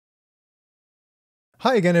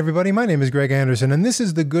Hi again, everybody. My name is Greg Anderson, and this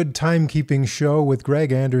is the Good Timekeeping Show with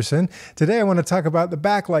Greg Anderson. Today, I want to talk about the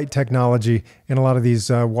backlight technology in a lot of these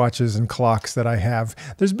watches and clocks that I have.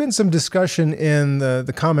 There's been some discussion in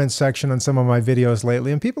the comments section on some of my videos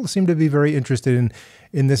lately, and people seem to be very interested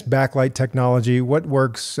in this backlight technology. What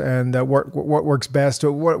works and what works best?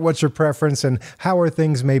 What's your preference, and how are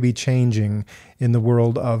things maybe changing in the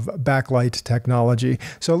world of backlight technology?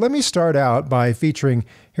 So let me start out by featuring.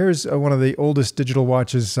 Here's one of the oldest digital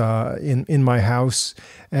watches in my house,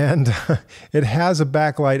 and it has a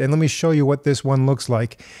backlight. And let me show you what this one looks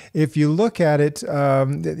like. If you look at it,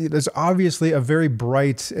 there's obviously a very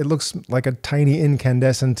bright, it looks like a tiny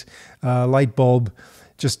incandescent light bulb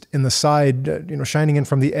just in the side, shining in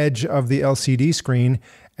from the edge of the LCD screen.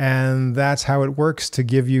 And that's how it works to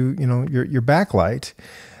give you, your backlight.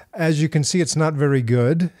 As you can see, it's not very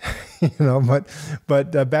good,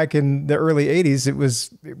 but back in the early 80s, it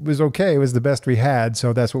was okay. It was the best we had,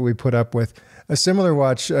 so that's what we put up with. A similar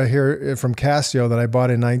watch here from Casio that I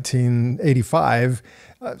bought in 1985,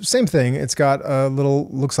 same thing. It's got a little,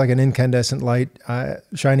 looks like an incandescent light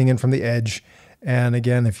shining in from the edge. And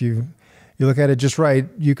again, if you look at it just right,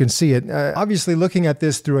 you can see it. Obviously, looking at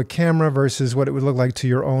this through a camera versus what it would look like to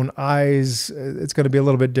your own eyes, it's going to be a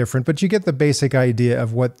little bit different, but you get the basic idea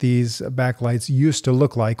of what these backlights used to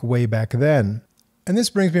look like way back then. And this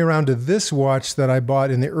brings me around to this watch that I bought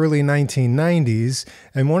in the early 1990s.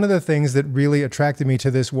 And one of the things that really attracted me to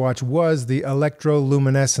this watch was the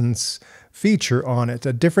electroluminescence feature on it,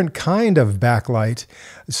 a different kind of backlight.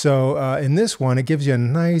 So in this one, it gives you a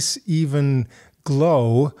nice, even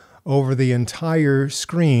glow over the entire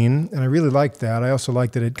screen, and I really like that. I also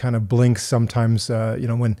like that it kind of blinks sometimes,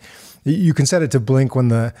 when you can set it to blink when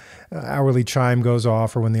the hourly chime goes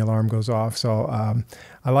off or when the alarm goes off. So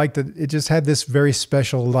I like that it just had this very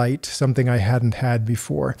special light, something I hadn't had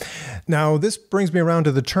before. Now, this brings me around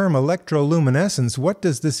to the term electroluminescence. What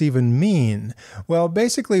does this even mean? Well,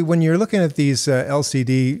 basically, when you're looking at these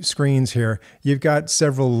LCD screens here, you've got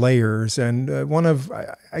several layers, and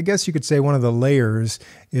I guess you could say one of the layers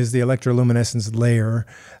is the electroluminescence layer.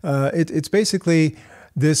 It's basically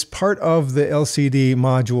this part of the LCD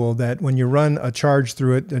module that when you run a charge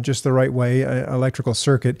through it just the right way, an electrical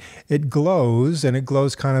circuit, it glows, and it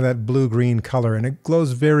glows kind of that blue-green color, and it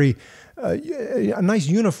glows very, a nice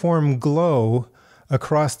uniform glow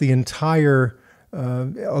across the entire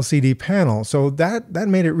LCD panel. So that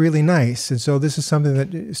made it really nice. And so this is something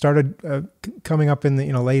that started coming up in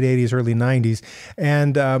the late 80s, early 90s.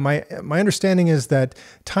 And my understanding is that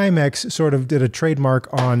Timex sort of did a trademark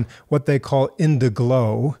on what they call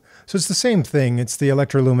Indiglo. So it's the same thing. It's the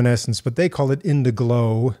electroluminescence, but they call it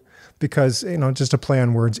Indiglo because, just a play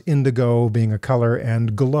on words, indigo being a color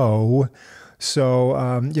and glow. So,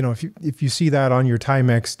 if you see that on your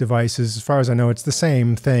Timex devices, as far as I know, it's the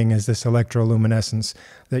same thing as this electroluminescence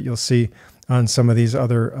that you'll see on some of these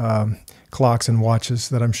other clocks and watches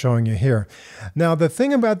that I'm showing you here. Now, the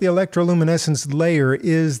thing about the electroluminescence layer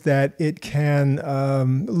is that it can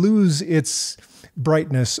lose its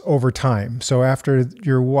brightness over time. So after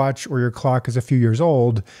your watch or your clock is a few years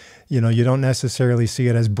old, you don't necessarily see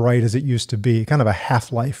it as bright as it used to be, kind of a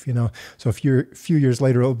half-life, So a few years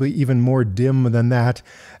later, it'll be even more dim than that.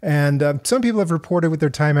 And some people have reported with their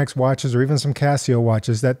Timex watches or even some Casio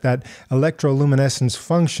watches that electroluminescence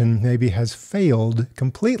function maybe has failed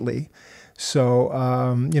completely. So,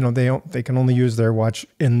 they can only use their watch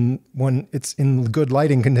when it's in good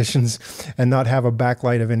lighting conditions and not have a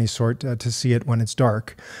backlight of any sort to see it when it's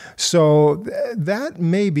dark. So that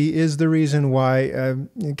maybe is the reason why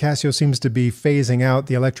Casio seems to be phasing out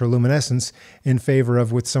the electroluminescence in favor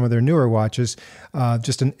of, with some of their newer watches,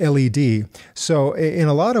 just an LED. So in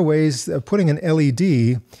a lot of ways, putting an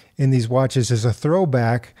LED in these watches is a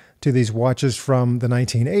throwback to these watches from the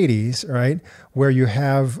 1980s, right, where you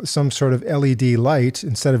have some sort of LED light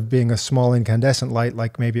instead of being a small incandescent light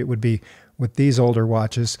like maybe it would be with these older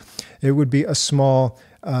watches. It would be a small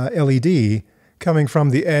LED coming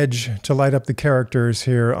from the edge to light up the characters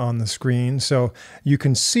here on the screen. So you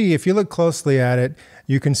can see, if you look closely at it,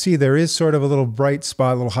 you can see there is sort of a little bright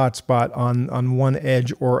spot, a little hot spot on one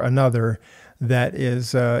edge or another that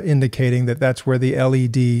is indicating that that's where the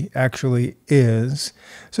LED actually is.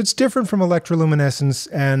 So it's different from electroluminescence,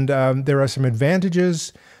 and there are some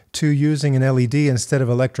advantages to using an LED instead of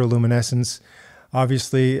electroluminescence.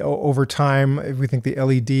 Obviously, over time, we think the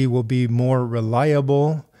LED will be more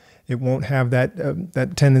reliable. It won't have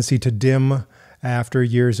that tendency to dim after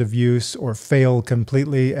years of use or fail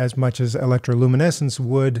completely as much as electroluminescence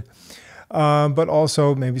would. But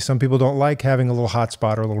also maybe some people don't like having a little hot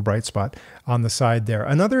spot or a little bright spot on the side there.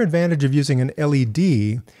 Another advantage of using an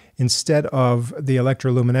LED instead of the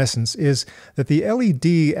electroluminescence is that the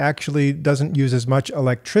LED actually doesn't use as much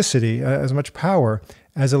electricity, as much power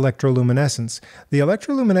as electroluminescence. The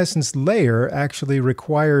electroluminescence layer actually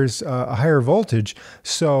requires a higher voltage.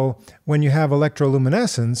 So when you have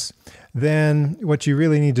electroluminescence, then what you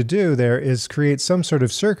really need to do there is create some sort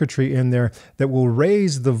of circuitry in there that will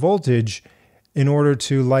raise the voltage in order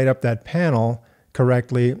to light up that panel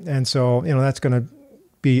correctly. And so, that's going to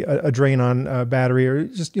be a drain on a battery, or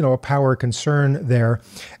just, a power concern there.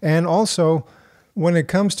 And also, when it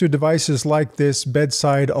comes to devices like this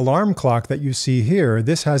bedside alarm clock that you see here,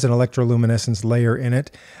 this has an electroluminescence layer in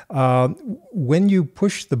it. When you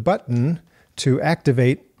push the button to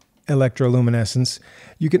activate electroluminescence,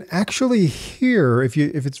 you can actually hear, if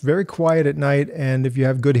it's very quiet at night and if you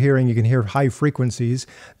have good hearing, you can hear high frequencies,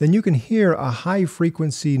 then you can hear a high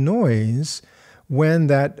frequency noise when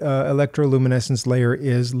that electroluminescence layer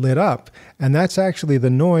is lit up. And that's actually the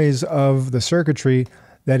noise of the circuitry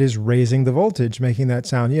that is raising the voltage, making that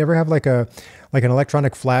sound. You ever have like an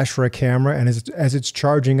electronic flash for a camera, and as it's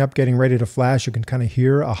charging up, getting ready to flash, you can kind of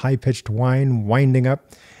hear a high-pitched whine winding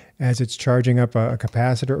up as it's charging up a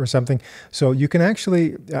capacitor or something. So you can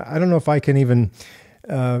actually, I don't know if I can even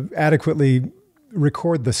adequately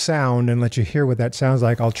record the sound and let you hear what that sounds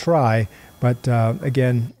like. I'll try, but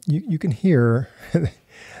again, you can hear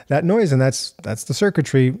that noise, and that's the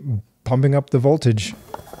circuitry pumping up the voltage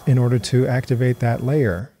in order to activate that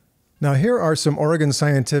layer. Now here are some Oregon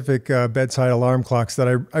Scientific bedside alarm clocks that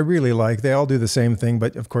I really like. They all do the same thing,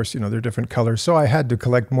 but of course, they're different colors. So I had to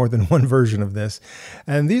collect more than one version of this.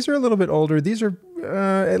 And these are a little bit older. These are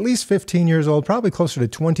at least 15 years old, probably closer to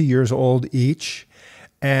 20 years old each.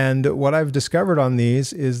 And what I've discovered on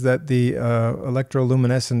these is that the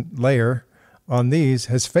electroluminescent layer on these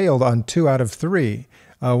has failed on 2 out of 3.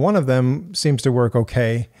 One of them seems to work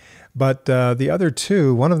okay. But the other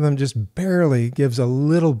 2, one of them just barely gives a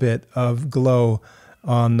little bit of glow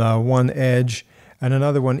on one edge, and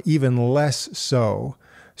another one even less so.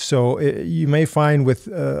 So you may find with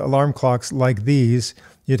alarm clocks like these,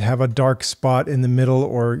 you'd have a dark spot in the middle,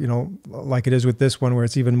 or, like it is with this one where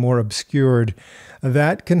it's even more obscured.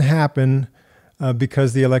 That can happen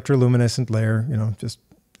because the electroluminescent layer, just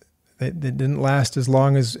they didn't last as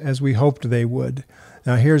long as we hoped they would.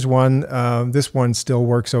 Now here's one, this one still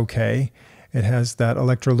works okay. It has that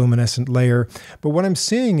electroluminescent layer. But what I'm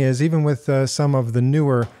seeing is, even with some of the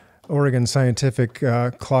newer Oregon Scientific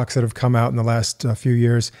clocks that have come out in the last few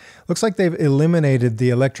years, looks like they've eliminated the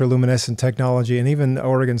electroluminescent technology, and even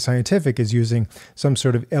Oregon Scientific is using some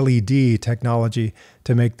sort of LED technology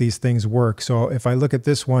to make these things work. So if I look at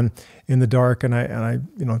this one in the dark and I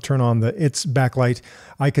turn on its backlight,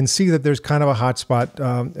 I can see that there's kind of a hot spot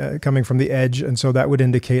coming from the edge, and so that would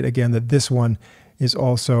indicate again that this one is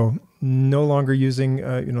also no longer using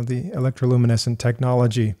the electroluminescent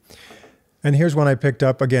technology. And here's one I picked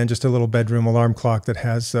up, again, just a little bedroom alarm clock that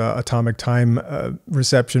has atomic time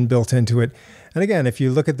reception built into it. And again, if you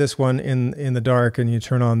look at this one in the dark and you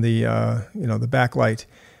turn on the the backlight,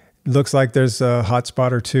 it looks like there's a hot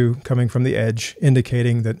spot or 2 coming from the edge,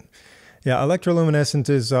 indicating that, yeah, electroluminescent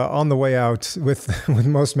is on the way out with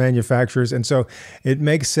most manufacturers. And so it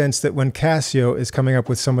makes sense that when Casio is coming up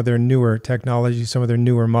with some of their newer technology, some of their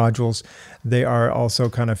newer modules, they are also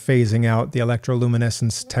kind of phasing out the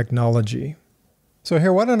electroluminescence technology. So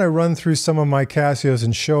here, why don't I run through some of my Casios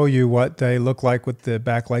and show you what they look like with the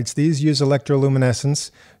backlights. These use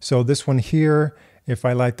electroluminescence. So this one here, if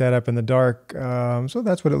I light that up in the dark, so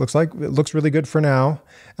that's what it looks like. It looks really good for now.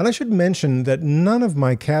 And I should mention that none of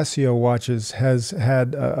my Casio watches has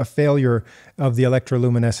had a failure of the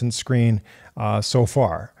electroluminescent screen so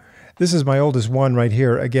far. This is my oldest one right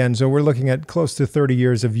here. Again, so we're looking at close to 30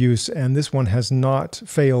 years of use, and this one has not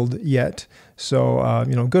failed yet. So,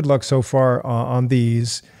 good luck so far on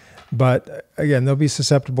these. But again, they'll be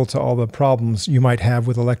susceptible to all the problems you might have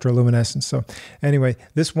with electroluminescence. So anyway,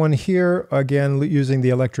 this one here, again, using the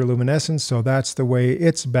electroluminescence. So that's the way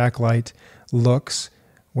its backlight looks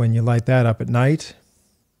when you light that up at night.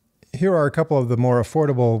 Here are a couple of the more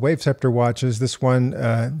affordable Wavescepter watches. This one,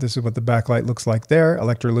 this is what the backlight looks like there,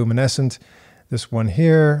 electroluminescent. This one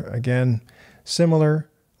here, again, similar,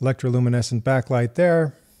 electroluminescent backlight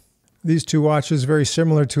there. These 2 watches very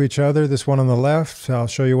similar to each other. This one on the left, I'll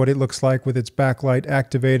show you what it looks like with its backlight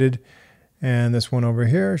activated. And this one over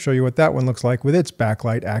here, show you what that one looks like with its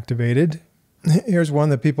backlight activated. Here's one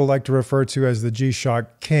that people like to refer to as the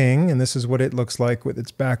G-Shock King, and this is what it looks like with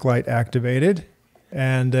its backlight activated.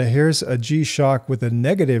 And here's a G-Shock with a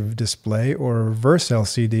negative display or reverse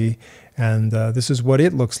LCD, and this is what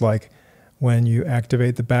it looks like when you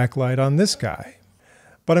activate the backlight on this guy.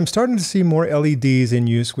 But I'm starting to see more LEDs in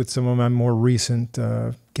use with some of my more recent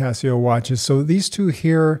Casio watches. So these two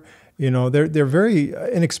here, you know, they're very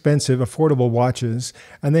inexpensive, affordable watches,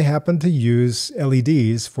 and they happen to use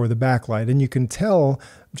LEDs for the backlight. And you can tell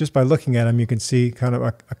just by looking at them, you can see kind of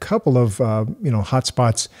a couple of hot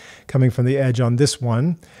spots coming from the edge on this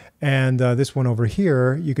one. And this one over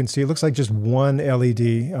here, you can see it looks like just one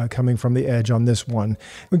LED coming from the edge on this one.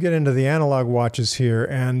 We get into the analog watches here,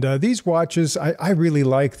 and these watches, I really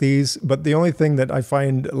like these, but the only thing that I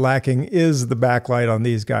find lacking is the backlight on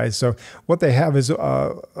these guys. So what they have is,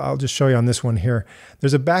 I'll just show you on this one here.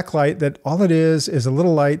 There's a backlight that all it is a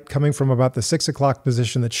little light coming from about the 6 o'clock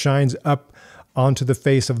position that shines up onto the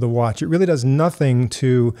face of the watch. It really does nothing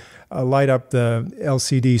to light up the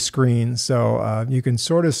LCD screen. So you can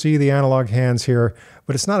sort of see the analog hands here,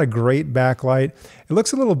 but it's not a great backlight. It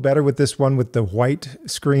looks a little better with this one with the white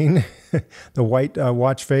screen, the white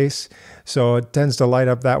watch face. So it tends to light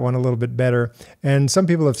up that one a little bit better. And some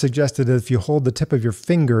people have suggested that if you hold the tip of your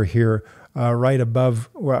finger here right above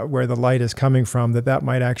where the light is coming from, that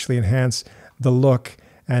might actually enhance the look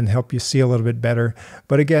and help you see a little bit better.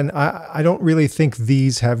 But again, I don't really think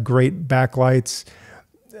these have great backlights.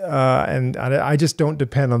 And I just don't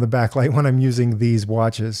depend on the backlight when I'm using these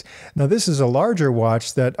watches. Now, this is a larger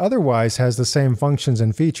watch that otherwise has the same functions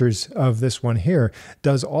and features of this one here.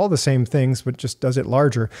 Does all the same things, but just does it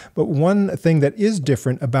larger. But one thing that is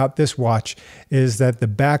different about this watch is that the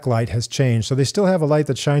backlight has changed. So they still have a light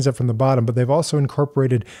that shines up from the bottom, but they've also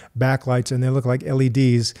incorporated backlights, and they look like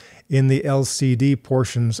LEDs in the LCD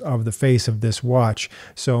portions of the face of this watch.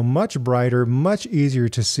 So much brighter, much easier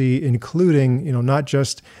to see, including, not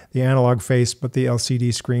just the analog face, but the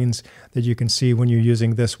LCD screens that you can see when you're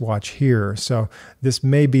using this watch here. So this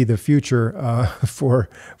may be the future for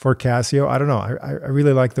Casio. I don't know. I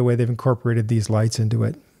really like the way they've incorporated these lights into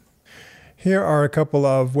it. Here are a couple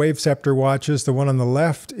of Wave Scepter watches. The one on the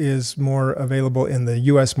left is more available in the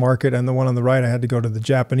US market, and the one on the right, I had to go to the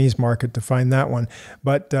Japanese market to find that one.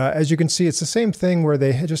 But as you can see, it's the same thing where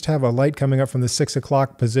they just have a light coming up from the 6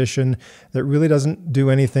 o'clock position that really doesn't do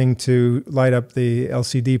anything to light up the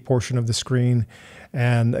LCD portion of the screen.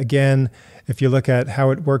 And again, if you look at how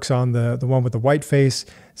it works on the one with the white face,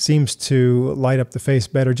 seems to light up the face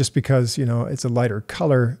better just because, it's a lighter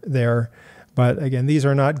color there. But again, these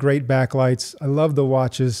are not great backlights. I love the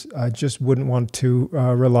watches. I just wouldn't want to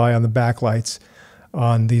rely on the backlights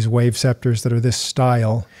on these Wave Scepters that are this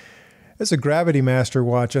style. It's a Gravity Master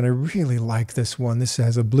watch, and I really like this one. This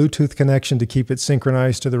has a Bluetooth connection to keep it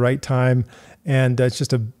synchronized to the right time, and it's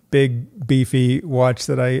just a big, beefy watch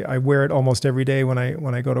that I wear it almost every day when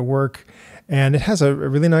I go to work. And it has a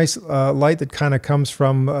really nice light that kind of comes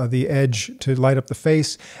from the edge to light up the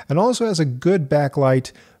face, and also has a good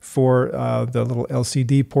backlight for the little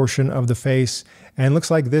LCD portion of the face. And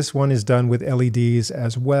looks like this one is done with LEDs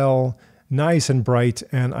as well. Nice and bright,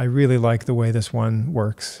 and I really like the way this one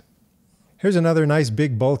works. Here's another nice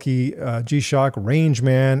big bulky G-Shock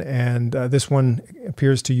Rangeman, and this one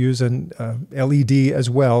appears to use an LED as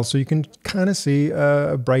well, so you can kind of see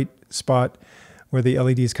a bright spot where the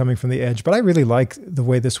LED is coming from the edge. But I really like the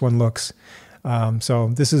way this one looks. So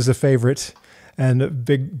this is a favorite, and a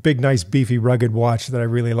big, nice, beefy, rugged watch that I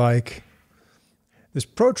really like. This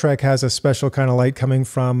Pro-Trek has a special kind of light coming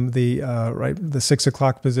from the 6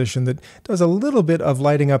 o'clock position that does a little bit of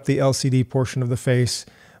lighting up the LCD portion of the face.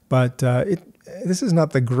 But this is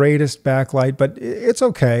not the greatest backlight, but it's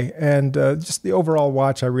okay. And just the overall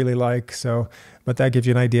watch I really like. But that gives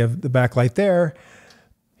you an idea of the backlight there.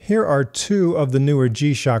 Here are two of the newer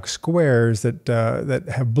G-Shock squares that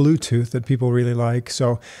have Bluetooth that people really like.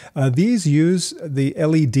 So these use the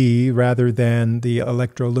LED rather than the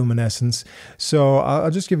electroluminescence. So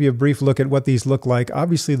I'll just give you a brief look at what these look like.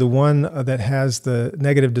 Obviously, the one that has the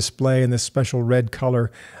negative display and this special red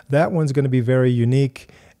color, that one's going to be very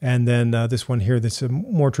unique. And then this one here, that's a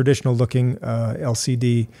more traditional looking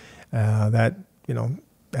LCD that,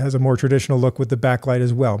 has a more traditional look with the backlight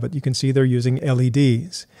as well. But you can see they're using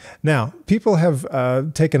LEDs. Now, people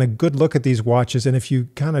have taken a good look at these watches, and if you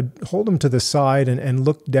kind of hold them to the side and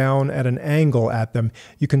look down at an angle at them,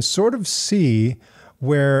 you can sort of see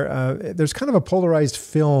where there's kind of a polarized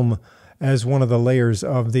film as one of the layers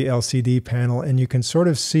of the LCD panel, and you can sort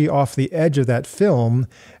of see off the edge of that film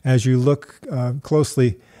as you look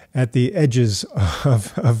closely at the edges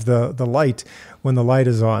of the light when the light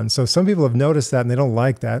is on. So some people have noticed that and they don't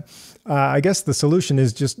like that. I guess the solution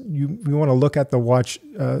is just you want to look at the watch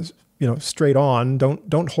straight on.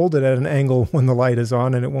 Don't hold it at an angle when the light is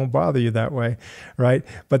on, and it won't bother you that way, right?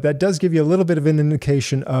 But that does give you a little bit of an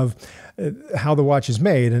indication of how the watch is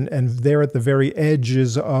made. And there at the very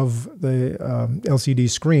edges of the LCD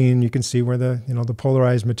screen, you can see where the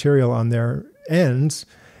polarized material on there ends,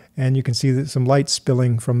 and you can see some light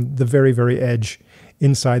spilling from the very, very edge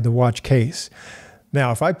inside the watch case.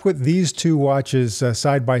 Now, if I put these two watches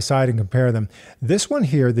side by side and compare them, this one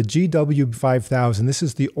here, the GW-5000, this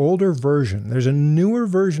is the older version. There's a newer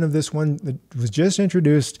version of this one that was just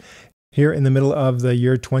introduced here in the middle of the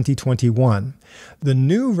year 2021. The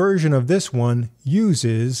new version of this one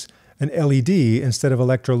uses an LED instead of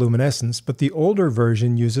electroluminescence, but the older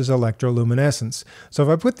version uses electroluminescence. So if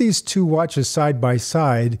I put these two watches side by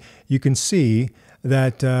side, you can see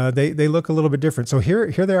that they look a little bit different. So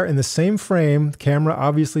here they are in the same frame, camera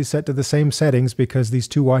obviously set to the same settings because these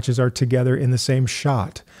two watches are together in the same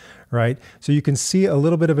shot, right? So you can see a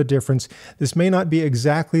little bit of a difference. This may not be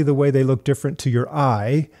exactly the way they look different to your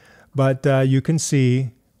eye, but you can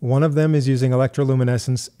see one of them is using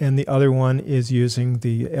electroluminescence and the other one is using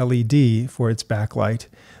the LED for its backlight.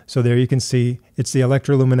 So there you can see it's the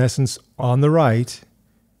electroluminescence on the right,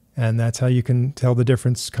 and that's how you can tell the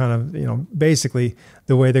difference, kind of, basically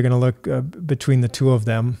the way they're going to look between the two of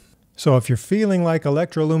them. So if you're feeling like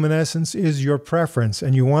electroluminescence is your preference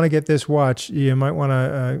and you want to get this watch, you might want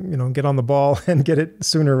to, get on the ball and get it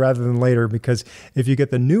sooner rather than later, because if you get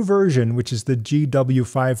the new version, which is the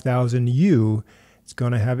GW-5000U, it's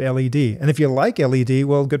going to have LED. And if you like LED,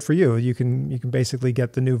 well, good for you. You can basically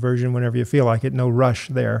get the new version whenever you feel like it. No rush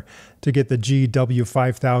there to get the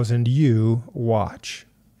GW-5000U watch.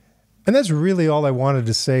 And that's really all I wanted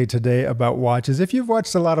to say today about watches. If you've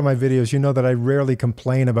watched a lot of my videos, you know that I rarely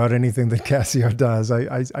complain about anything that Casio does.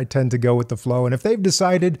 I tend to go with the flow. And if they've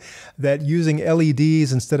decided that using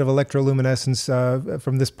LEDs instead of electroluminescence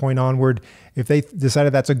from this point onward, if they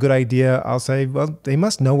decided that's a good idea, I'll say, well, they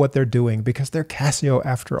must know what they're doing because they're Casio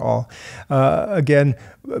after all. Again,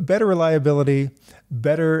 better reliability,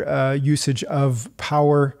 better usage of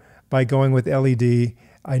power by going with LED.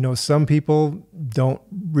 I know some people don't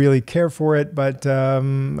really care for it, but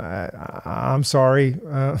I'm sorry.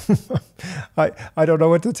 I don't know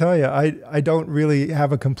what to tell you. I don't really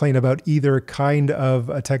have a complaint about either kind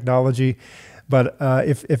of technology, but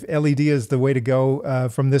if LED is the way to go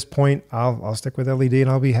from this point, I'll stick with LED and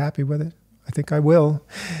I'll be happy with it. I think I will.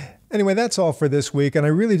 Anyway, that's all for this week, and I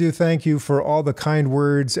really do thank you for all the kind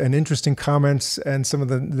words and interesting comments and some of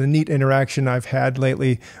the neat interaction I've had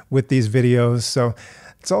lately with these videos. So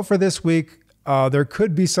that's all for this week. There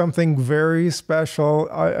could be something very special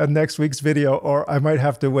in next week's video, or I might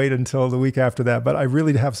have to wait until the week after that, but I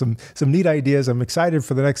really have some neat ideas. I'm excited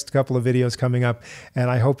for the next couple of videos coming up, and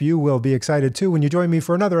I hope you will be excited too when you join me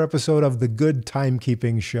for another episode of The Good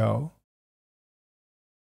Timekeeping Show.